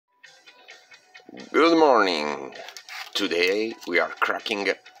Good morning. Today we are cracking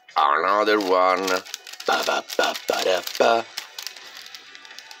another one.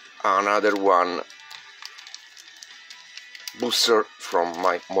 Another one booster from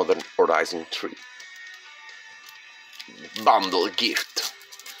my Modern Horizon 3 bundle gift.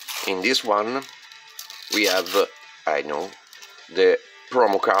 In this one we have, the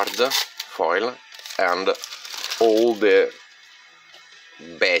promo card foil and all the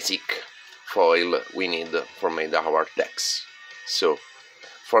basic foil we need for make our decks. So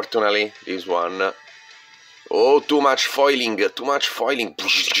fortunately this one, oh, too much foiling, too much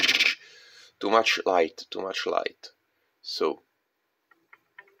light. So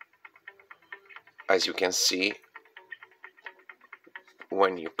as you can see,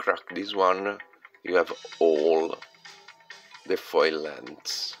 when you crack this one you have all the foil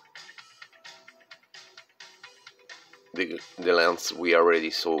lengths, the lengths we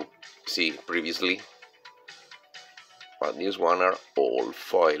already see previously, but these one are all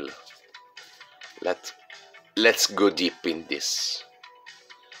foil. Let's go deep in this.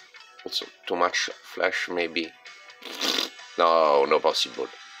 Also, too much flash maybe. No possible.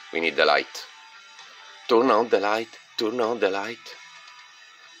 We need the light. Turn on the light.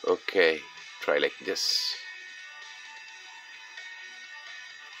 Okay, try like this.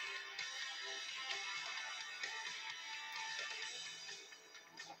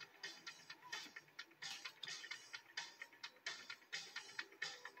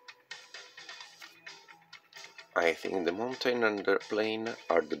 I think the mountain and the plane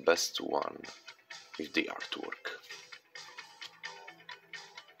are the best one with the artwork.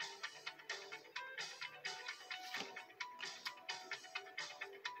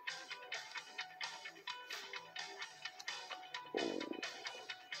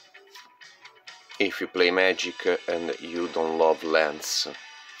 If you play Magic and you don't love lands,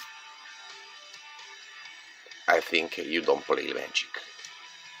 I think you don't play Magic.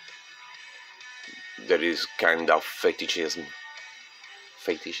 There is kind of fetishism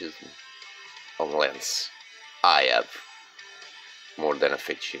on lands. I have more than a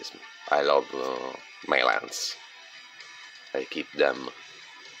fetishism. I love my lands. I keep them.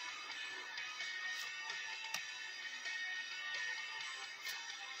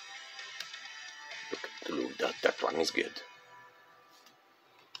 Look, that one is good.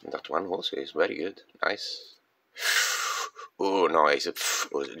 That one also is very good. Nice. Oh, nice.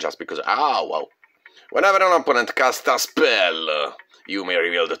 Just because. Ah, wow. Whenever an opponent casts a spell, you may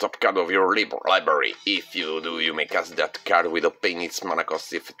reveal the top card of your library. If you do, you may cast that card without paying its mana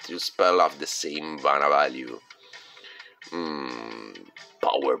cost if your spell have the same mana value.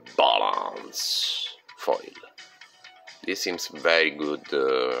 Power balance foil. This seems very good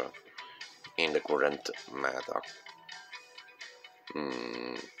in the current meta.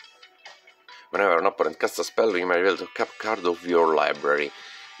 Whenever an opponent casts a spell, you may reveal the top card of your library.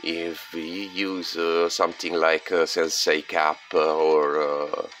 If we use something like Sensei Cap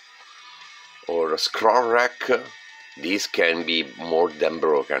or a Scroll Rack, this can be more than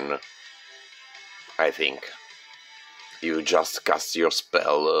broken. I think you just cast your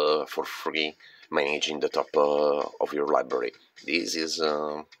spell for free, managing the top of your library. This is,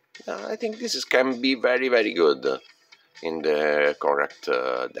 I think this can be very, very good in the correct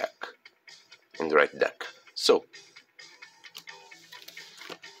deck, in the right deck. So.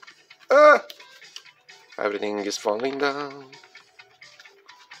 Everything is falling down.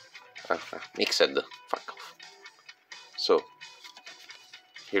 Mixed. Fuck off. So,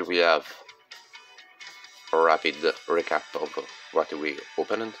 here we have a rapid recap of what we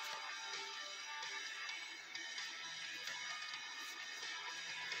opened.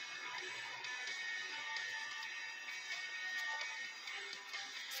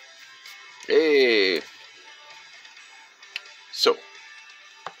 Hey! So,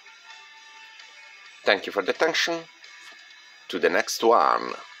 thank you for the attention. To the next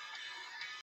one.